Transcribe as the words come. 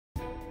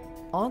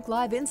Onc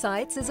Live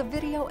Insights is a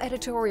video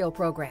editorial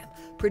program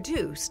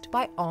produced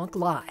by Onc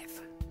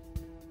Live.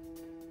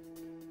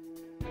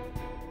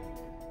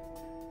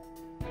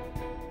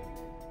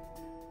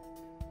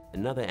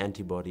 Another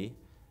antibody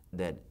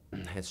that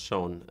has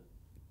shown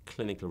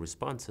clinical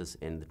responses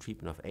in the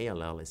treatment of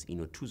ALL is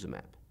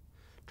inotuzumab,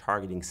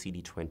 targeting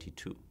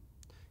CD22.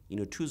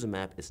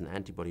 Inotuzumab is an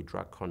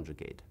antibody-drug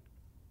conjugate.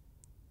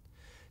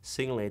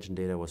 Single-agent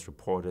data was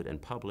reported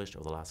and published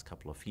over the last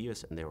couple of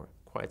years, and there were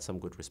quite some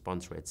good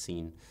response rates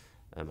seen,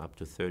 up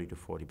to 30 to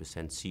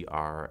 40%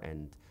 CR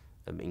and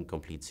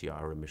incomplete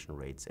CR remission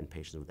rates in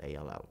patients with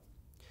ALL.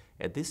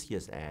 At this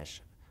year's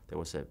ASH, there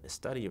was a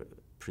study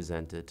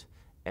presented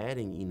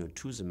adding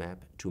inotuzumab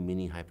to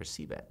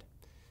mini-hyper-CVAD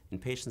in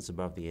patients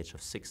above the age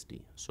of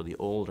 60, so the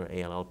older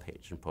ALL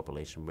patient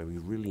population where we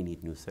really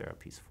need new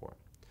therapies for.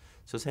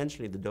 So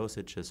essentially the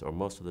dosages, or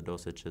most of the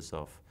dosages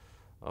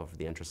of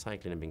the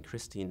anthracycline and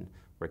vincristine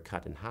were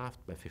cut in half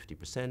by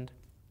 50%,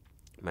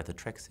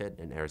 methotrexate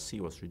and Ara-C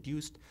was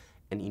reduced,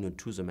 and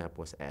inotuzumab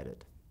was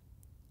added.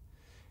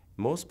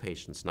 Most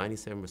patients,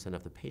 97%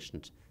 of the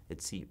patients,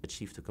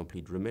 achieved a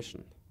complete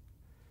remission.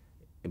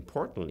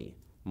 Importantly,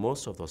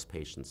 most of those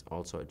patients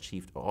also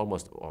achieved,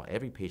 or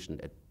every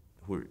patient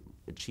who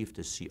achieved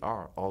a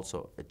CR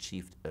also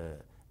achieved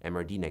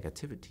MRD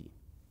negativity,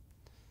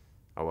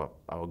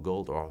 our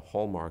gold or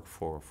hallmark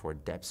for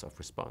depth of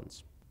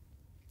response.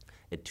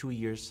 At 2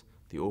 years,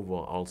 the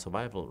overall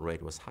survival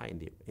rate was high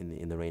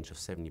in the range of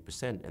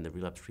 70%, and the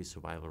relapse-free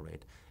survival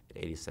rate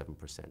at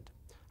 87%.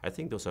 I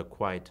think those are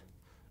quite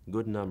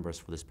good numbers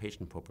for this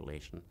patient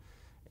population.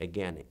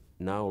 Again,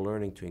 now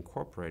learning to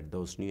incorporate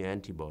those new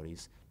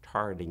antibodies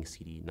targeting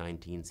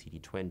CD19,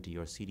 CD20,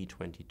 or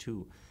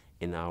CD22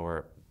 in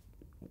our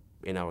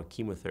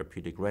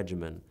chemotherapeutic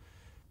regimen,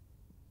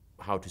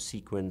 how to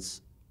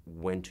sequence,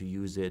 when to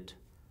use it,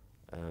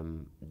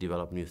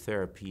 develop new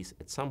therapies,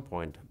 at some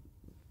point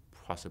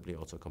possibly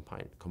also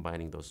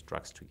combining those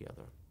drugs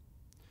together.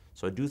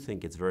 So I do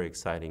think it's very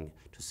exciting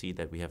to see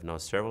that we have now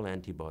several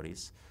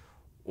antibodies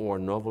or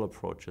novel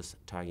approaches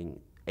targeting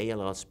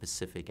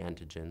ALL-specific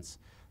antigens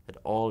that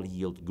all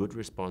yield good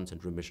response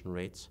and remission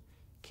rates,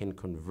 can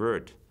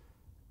convert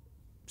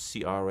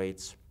CR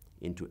rates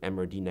into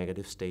MRD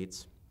negative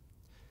states,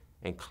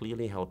 and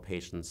clearly help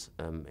patients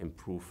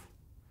improve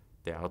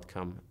their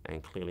outcome,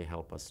 and clearly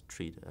help us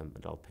treat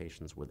adult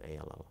patients with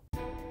ALL.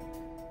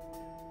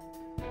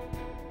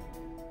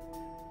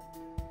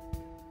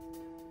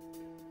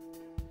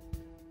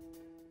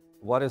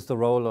 What is the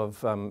role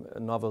of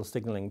novel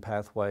signaling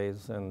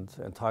pathways and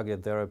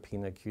targeted therapy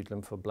in acute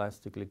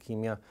lymphoblastic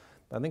leukemia?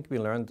 I think we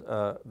learned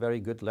a very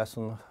good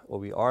lesson, or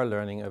we are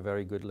learning a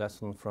very good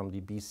lesson from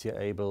the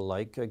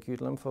BCR-ABL-like acute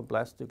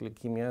lymphoblastic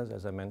leukemias.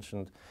 As I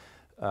mentioned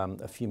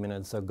a few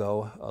minutes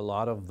ago, a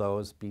lot of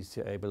those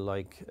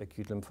BCR-ABL-like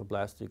acute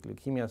lymphoblastic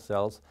leukemia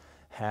cells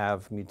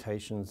have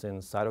mutations in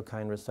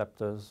cytokine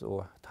receptors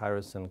or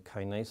tyrosine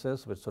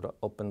kinases, which sort of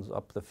opens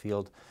up the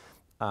field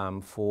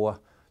for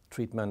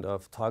treatment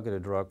of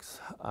targeted drugs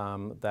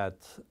that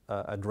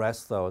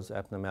address those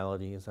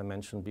abnormalities. I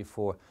mentioned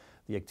before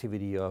the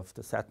activity of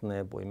the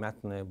dasatinib or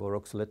imatinib or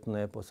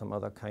ruxolitinib or some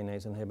other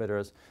kinase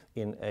inhibitors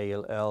in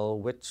ALL,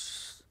 which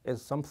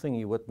is something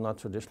you would not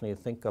traditionally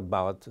think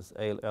about, as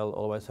ALL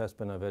always has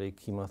been a very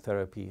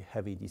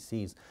chemotherapy-heavy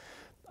disease.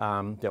 There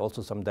are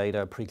also some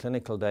data,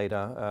 preclinical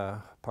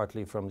data,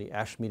 partly from the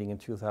ASH meeting in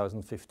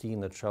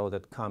 2015, that show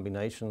that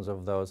combinations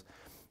of those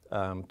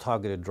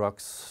targeted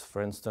drugs,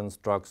 for instance,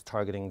 drugs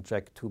targeting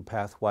JAK2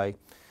 pathway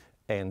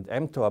and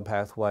mTOR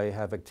pathway,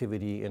 have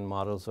activity in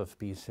models of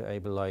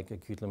BCR-ABL-like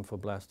acute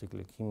lymphoblastic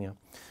leukemia.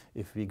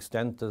 If we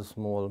extend to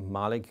small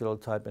molecule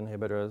type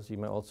inhibitors, you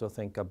may also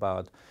think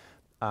about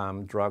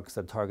drugs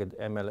that target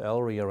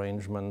MLL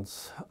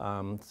rearrangements,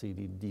 see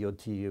the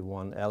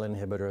DOT1L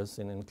inhibitors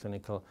in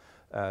clinical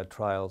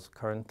trials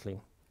currently.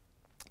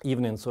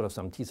 Even in sort of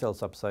some T-cell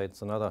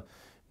subsites, another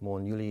more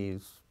newly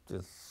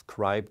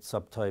described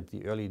subtype,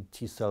 the early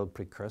T-cell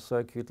precursor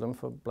acute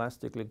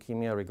lymphoblastic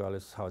leukemia,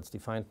 regardless how it's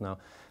defined now,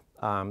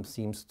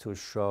 seems to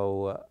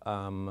show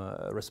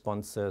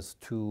responses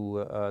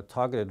to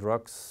targeted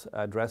drugs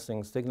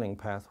addressing signaling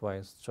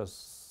pathways,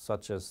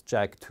 such as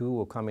JAK2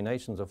 or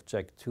combinations of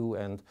JAK2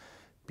 and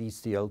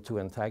BCL2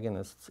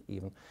 antagonists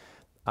even.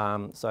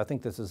 So I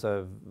think this is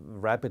a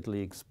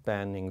rapidly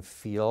expanding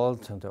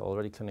field, and there are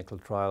already clinical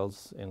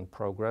trials in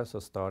progress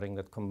or starting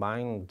that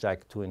combine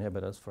JAK2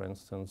 inhibitors, for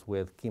instance,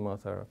 with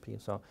chemotherapy.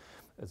 So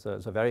it's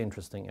a very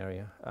interesting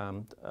area.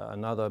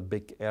 Another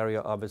big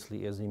area,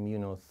 obviously, is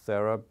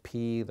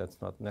immunotherapy.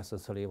 That's not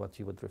necessarily what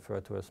you would refer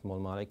to as small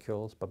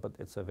molecules, but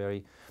it's a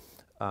very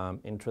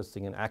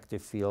interesting and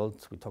active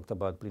field. We talked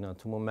about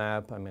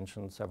blinatumomab. I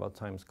mentioned several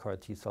times CAR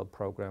T-cell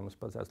programs,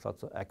 but there's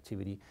lots of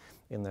activity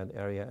in that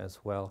area as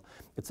well.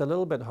 It's a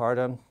little bit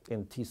harder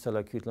in T-cell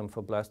acute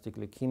lymphoblastic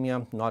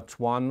leukemia.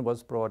 Notch1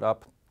 was brought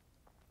up.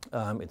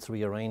 It's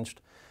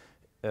rearranged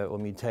or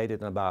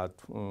mutated in about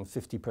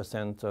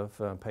 50%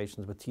 of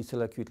patients with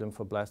T-cell acute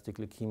lymphoblastic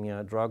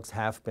leukemia. Drugs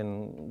have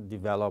been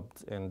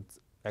developed and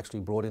actually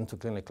brought into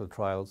clinical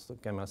trials, the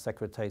gamma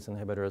secretase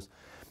inhibitors,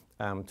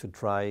 to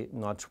try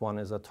Notch1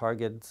 as a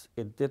target.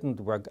 It didn't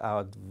work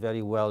out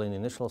very well in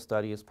initial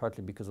studies,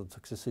 partly because of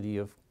toxicity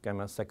of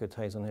gamma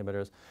secretase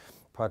inhibitors,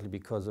 partly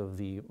because of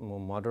the more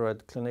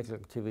moderate clinical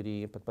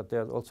activity, but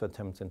there are also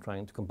attempts in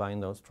trying to combine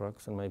those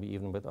drugs and maybe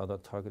even with other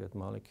targeted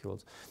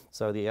molecules.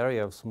 So the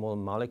area of small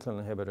molecule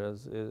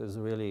inhibitors is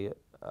really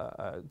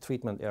a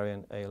treatment area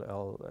in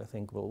ALL I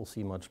think we'll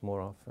see much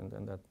more of,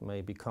 and that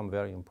may become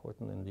very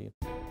important indeed.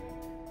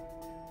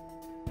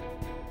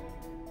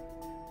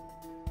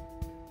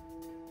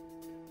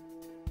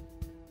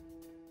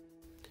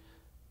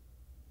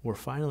 We're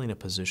finally in a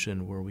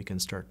position where we can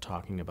start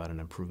talking about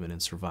an improvement in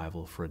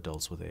survival for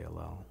adults with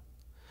ALL.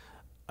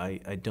 I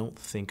don't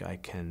think I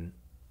can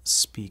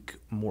speak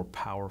more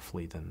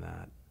powerfully than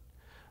that.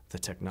 The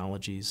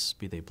technologies,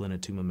 be they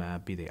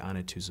blinatumomab, be they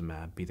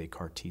inotuzumab, be they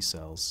CAR T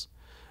cells,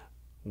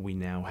 we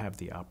now have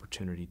the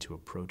opportunity to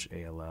approach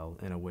ALL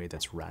in a way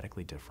that's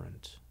radically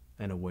different,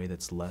 in a way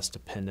that's less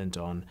dependent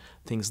on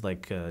things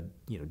like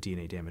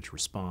DNA damage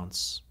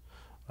response,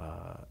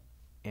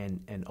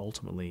 and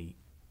ultimately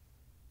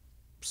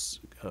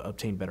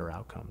obtain better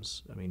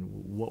outcomes. I mean,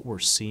 what we're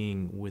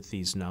seeing with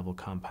these novel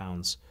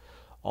compounds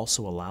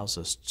also allows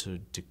us to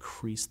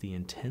decrease the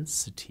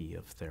intensity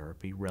of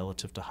therapy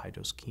relative to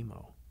high-dose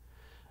chemo.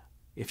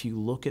 If you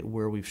look at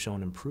where we've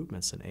shown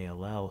improvements in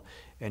ALL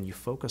and you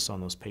focus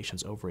on those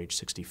patients over age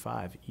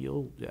 65,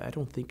 I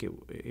don't think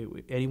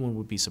anyone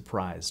would be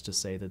surprised to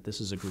say that this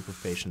is a group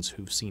of patients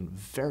who've seen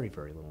very,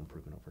 very little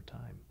improvement over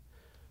time.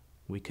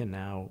 We can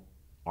now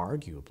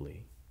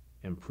arguably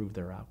improve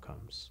their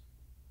outcomes.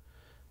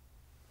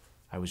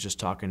 I was just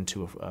talking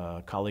to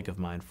a colleague of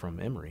mine from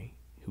Emory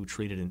who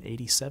treated an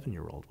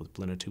 87-year-old with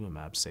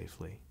blinatumomab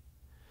safely.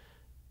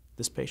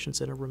 This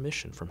patient's in a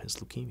remission from his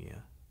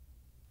leukemia.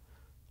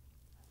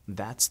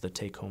 That's the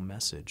take-home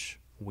message.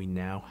 We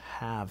now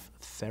have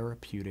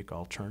therapeutic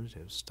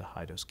alternatives to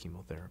high-dose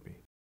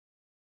chemotherapy.